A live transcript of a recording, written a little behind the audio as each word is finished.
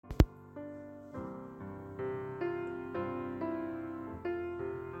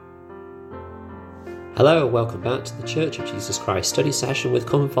Hello and welcome back to the Church of Jesus Christ study session with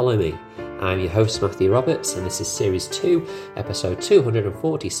Come Follow Me. I'm your host Matthew Roberts and this is Series 2, Episode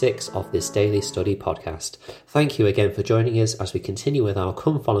 246 of this daily study podcast. Thank you again for joining us as we continue with our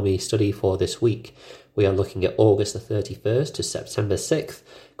Come Follow Me study for this week. We are looking at August the 31st to September 6th,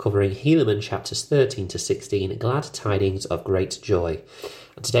 covering Helaman chapters 13 to 16, Glad Tidings of Great Joy.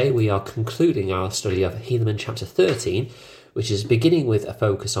 And today we are concluding our study of Helaman chapter 13, which is beginning with a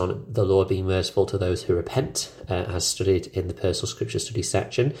focus on the Lord being merciful to those who repent, as studied in the personal scripture study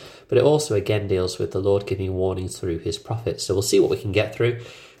section, but it also again deals with the Lord giving warnings through his prophets. So we'll see what we can get through.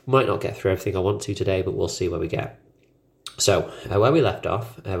 We might not get through everything I want to today, but we'll see where we get. So where we left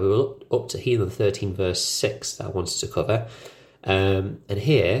off, we were up to Helaman 13 verse 6 that I wanted to cover, and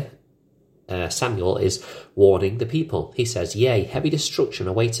here Samuel is warning the people. He says, Yea, heavy destruction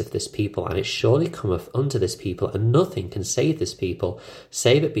awaiteth this people, and it surely cometh unto this people, and nothing can save this people,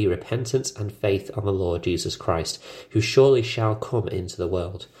 save it be repentance and faith on the Lord Jesus Christ, who surely shall come into the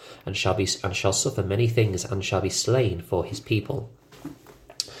world, and shall suffer many things, and shall be slain for his people.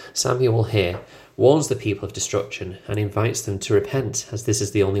 Samuel here warns the people of destruction and invites them to repent, as this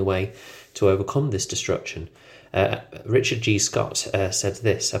is the only way to overcome this destruction. Richard G. Scott said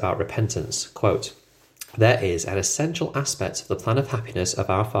this about repentance, quote, There is an essential aspect of the plan of happiness of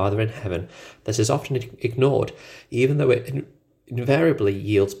our Father in heaven that is often ignored, even though it invariably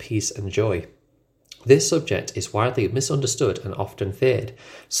yields peace and joy. This subject is widely misunderstood and often feared.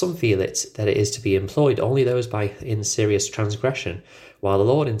 Some feel that it is to be employed only those in serious transgression, while the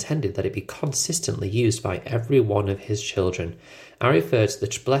Lord intended that it be consistently used by every one of his children. I refer to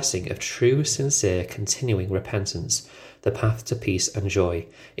the blessing of true, sincere, continuing repentance, the path to peace and joy.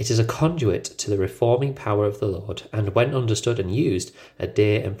 It is a conduit to the reforming power of the Lord, and when understood and used, a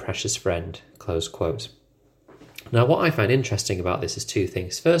dear and precious friend. Close quote. Now, what I find interesting about this is two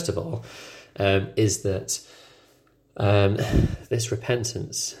things. First of all, is that this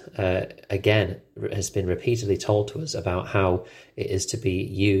repentance, again, has been repeatedly told to us about how it is to be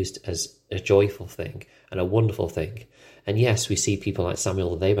used as a joyful thing and a wonderful thing. And yes, we see people like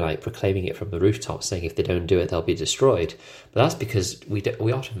Samuel the Nabalite proclaiming it from the rooftops, saying if they don't do it, they'll be destroyed. But that's because we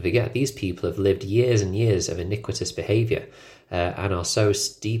often forget these people have lived years and years of iniquitous behaviour and are so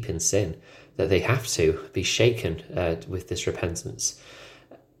deep in sin that they have to be shaken with this repentance.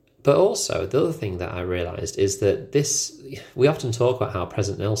 But also, the other thing that I realised is that we often talk about how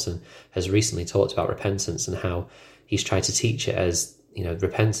President Nelson has recently talked about repentance and how he's tried to teach it as,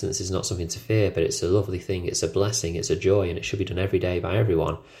 repentance is not something to fear, but it's a lovely thing, it's a blessing, it's a joy, and it should be done every day by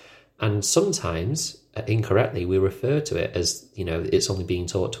everyone. And sometimes, incorrectly, we refer to it as, it's only being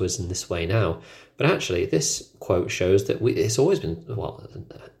taught to us in this way now. But actually, this quote shows that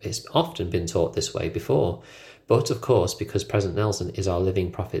it's often been taught this way before. But of course, because President Nelson is our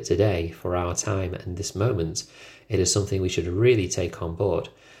living prophet today for our time and this moment, it is something we should really take on board.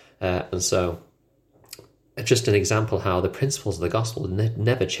 And so, just an example how the principles of the gospel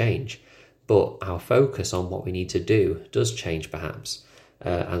never change, but our focus on what we need to do does change perhaps.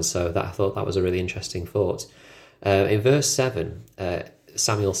 And so I thought that was a really interesting thought. In verse 7,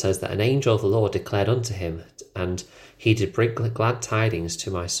 Samuel says that an angel of the Lord declared unto him, and he did bring glad tidings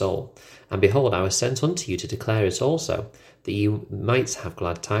to my soul. And behold, I was sent unto you to declare it also, that you might have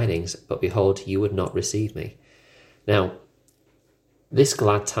glad tidings, but behold, you would not receive me. Now, this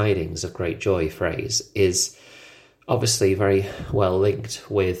glad tidings of great joy phrase is obviously very well linked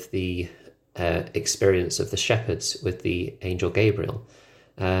with the experience of the shepherds with the angel Gabriel.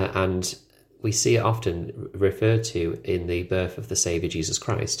 And we see it often referred to in the birth of the Saviour Jesus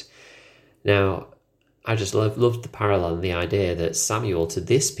Christ. Now, I just loved the parallel and the idea that Samuel to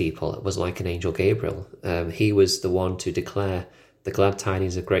this people was like an angel Gabriel. He was the one to declare the glad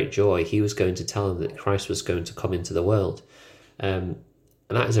tidings of great joy. He was going to tell them that Christ was going to come into the world. And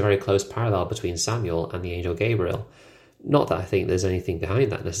that is a very close parallel between Samuel and the angel Gabriel. Not that I think there's anything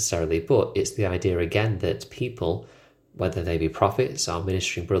behind that necessarily, but it's the idea again that people, whether they be prophets, our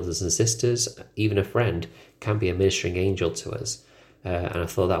ministering brothers and sisters, even a friend, can be a ministering angel to us. And I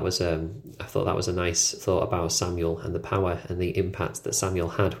thought that was a nice thought about Samuel and the power and the impact that Samuel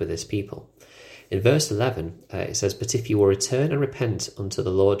had with his people. In verse 11, it says, But if you will repent and return unto the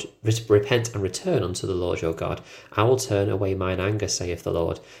Lord your God, I will turn away mine anger, saith the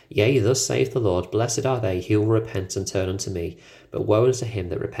Lord. Yea, thus saith the Lord, Blessed are they who will repent and turn unto me, but woe unto him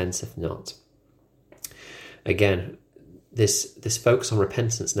that repenteth not. Again, this focus on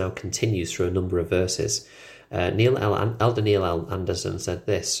repentance now continues through a number of verses. Elder Neil L. Anderson said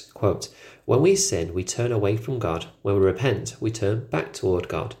this, quote, When we sin, we turn away from God. When we repent, we turn back toward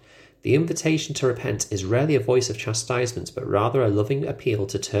God. The invitation to repent is rarely a voice of chastisement, but rather a loving appeal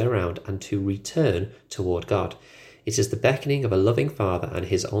to turn around and to return toward God. It is the beckoning of a loving Father and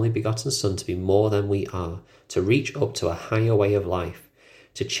his only begotten Son to be more than we are, to reach up to a higher way of life,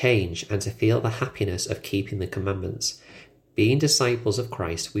 to change and to feel the happiness of keeping the commandments. Being disciples of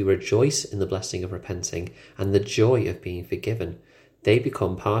Christ, we rejoice in the blessing of repenting and the joy of being forgiven. They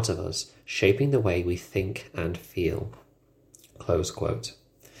become part of us, shaping the way we think and feel. Close quote.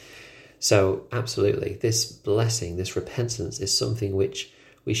 So absolutely, this blessing, this repentance is something which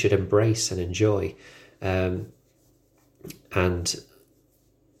we should embrace and enjoy. And,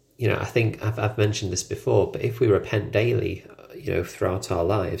 you know, I think I've mentioned this before, but if we repent daily, you know, throughout our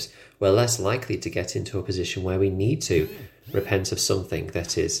lives, we're less likely to get into a position where we need to repent of something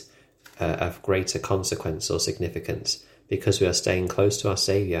that is of greater consequence or significance, because we are staying close to our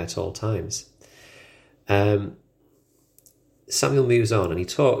Saviour at all times. Samuel moves on and he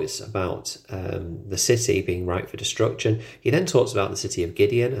talks about the city being ripe for destruction. He then talks about the city of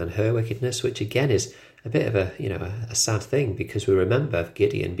Gideon and her wickedness, which again is a bit of a sad thing, because we remember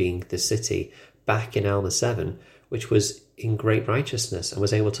Gideon being the city back in Alma 7, which was in great righteousness and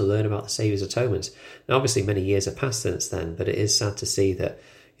was able to learn about the Saviour's atonement. Now, obviously, many years have passed since then, but it is sad to see that,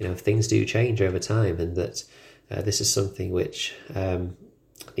 you know, things do change over time, and that this is something which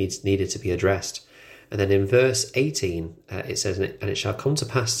needed to be addressed. And then in verse 18, it says, "And it shall come to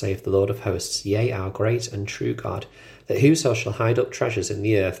pass, saith the Lord of hosts, yea, our great and true God, that whoso shall hide up treasures in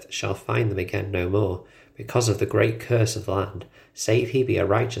the earth shall find them again no more, because of the great curse of the land, save he be a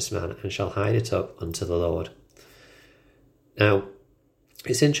righteous man, and shall hide it up unto the Lord." Now,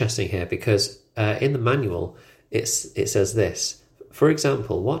 it's interesting here because in the manual, it says this. For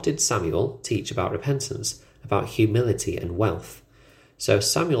example, what did Samuel teach about repentance, about humility and wealth? So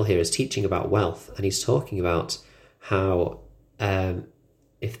Samuel here is teaching about wealth, and he's talking about how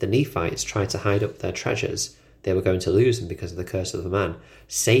if the Nephites tried to hide up their treasures, they were going to lose them because of the curse of the man.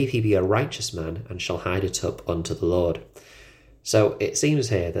 Save he be a righteous man, and shall hide it up unto the Lord. So it seems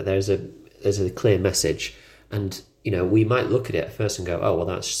here that there's a clear message, and you know, we might look at it at first and go, oh, well,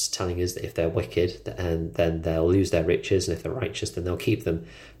 that's just telling us that if they're wicked, and then they'll lose their riches, and if they're righteous, then they'll keep them.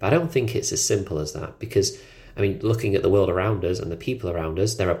 But I don't think it's as simple as that, because, I mean, looking at the world around us and the people around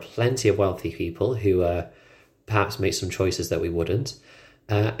us, there are plenty of wealthy people who perhaps make some choices that we wouldn't.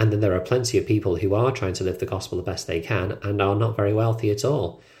 And then there are plenty of people who are trying to live the gospel the best they can and are not very wealthy at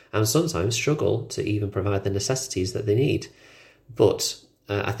all, and sometimes struggle to even provide the necessities that they need. But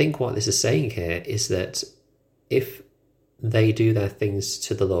I think what this is saying here is that if they do their things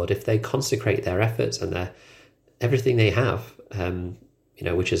to the Lord, if they consecrate their efforts and everything they have, you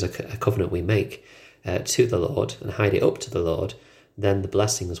know, which is a covenant we make to the Lord, and hide it up to the Lord, then the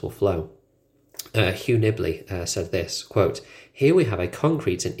blessings will flow. Hugh Nibley said this, quote, "Here we have a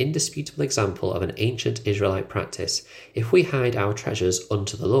concrete and indisputable example of an ancient Israelite practice. If we hide our treasures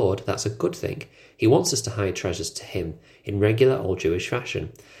unto the Lord, that's a good thing. He wants us to hide treasures to him in regular old Jewish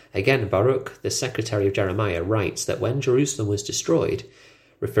fashion. Again, Baruch, the secretary of Jeremiah, writes that when Jerusalem was destroyed,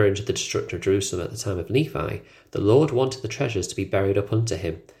 referring to the destruction of Jerusalem at the time of Nephi, the Lord wanted the treasures to be buried up unto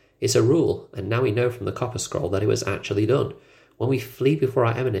him. It's a rule, and now we know from the copper scroll that it was actually done. When we flee before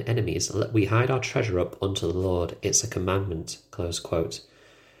our eminent enemies, we hide our treasure up unto the Lord. It's a commandment," close quote.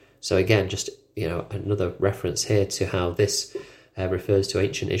 So again, just, you know, another reference here to how this refers to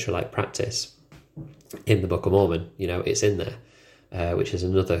ancient Israelite practice in the Book of Mormon. You know, it's in there, which is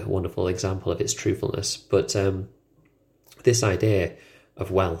another wonderful example of its truthfulness. But this idea of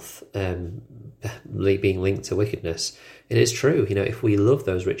wealth being linked to wickedness, it is true. You know, if we love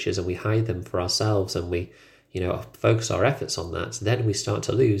those riches and we hide them for ourselves, and we, you know, focus our efforts on that, then we start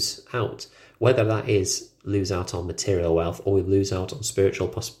to lose out. Whether that is lose out on material wealth or we lose out on spiritual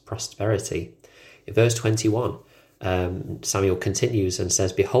prosperity. In verse 21, Samuel continues and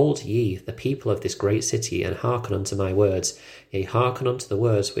says, "Behold ye the people of this great city, and hearken unto my words. Yea, hearken unto the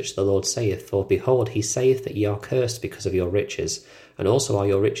words which the Lord saith. For behold, he saith that ye are cursed because of your riches, and also are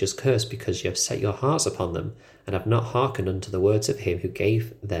your riches cursed because ye have set your hearts upon them, and have not hearkened unto the words of him who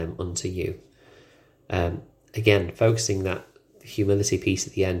gave them unto you." Again, focusing that humility piece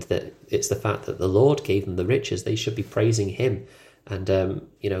at the end, that it's the fact that the Lord gave them the riches. They should be praising him and,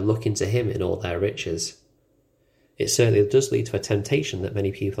 you know, looking to him in all their riches. It certainly does lead to a temptation that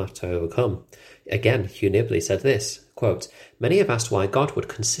many people have to overcome. Again, Hugh Nibley said this, quote, "Many have asked why God would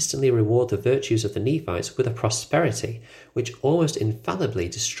consistently reward the virtues of the Nephites with a prosperity which almost infallibly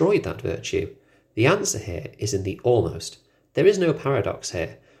destroyed that virtue. The answer here is in the almost. There is no paradox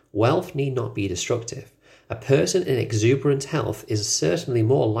here. Wealth need not be destructive. A person in exuberant health is certainly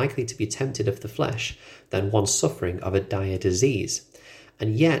more likely to be tempted of the flesh than one suffering of a dire disease.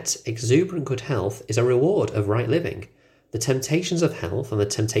 And yet, exuberant good health is a reward of right living. The temptations of health and the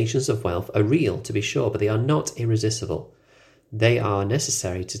temptations of wealth are real, to be sure, but they are not irresistible. They are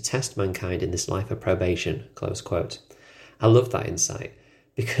necessary to test mankind in this life of probation, close quote. I love that insight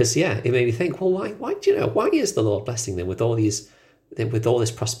because, it made me think, well, why is the Lord blessing them with all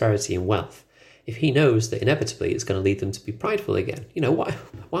this prosperity and wealth? If he knows that inevitably it's going to lead them to be prideful again,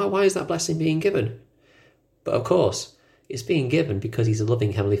 why is that blessing being given? But of course, it's being given because he's a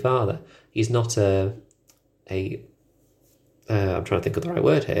loving Heavenly Father. He's not I'm trying to think of the right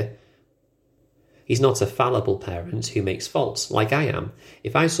word here. He's not a fallible parent who makes faults like I am.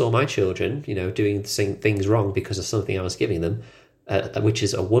 If I saw my children, doing things wrong because of something I was giving them, which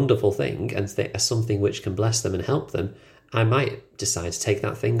is a wonderful thing and something which can bless them and help them, I might decide to take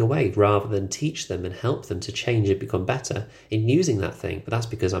that thing away rather than teach them and help them to change and become better in using that thing. But that's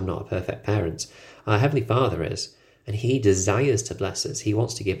because I'm not a perfect parent. Our Heavenly Father is. And he desires to bless us. He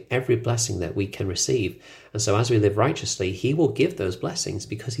wants to give every blessing that we can receive. And so as we live righteously, he will give those blessings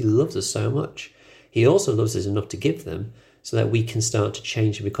because he loves us so much. He also loves us enough to give them so that we can start to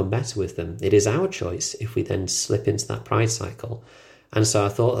change and become better with them. It is our choice if we then slip into that pride cycle. And so I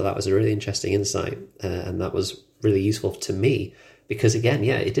thought that was a really interesting insight. And that was really useful to me because, again,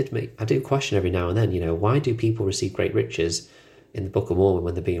 I do question every now and then, why do people receive great riches in the Book of Mormon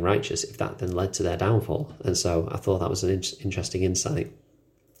when they're being righteous, if that then led to their downfall? And so I thought that was an interesting insight.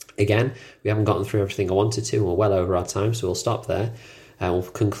 Again, we haven't gotten through everything I wanted to, and we're well over our time, so we'll stop there. We'll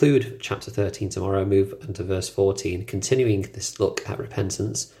conclude chapter 13 tomorrow, move into verse 14, continuing this look at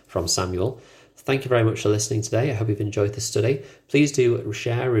repentance from Samuel. Thank you very much for listening today. I hope you've enjoyed this study. Please do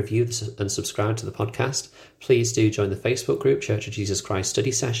share, review, and subscribe to the podcast. Please do join the Facebook group, Church of Jesus Christ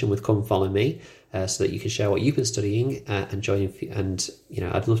Study Session with Come Follow Me, so that you can share what you've been studying and join. And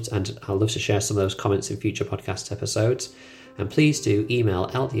I'd love to share some of those comments in future podcast episodes. And please do email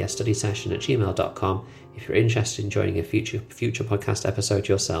ldsstudysession@gmail.com if you're interested in joining a future podcast episode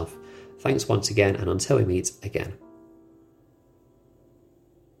yourself. Thanks once again, and until we meet again.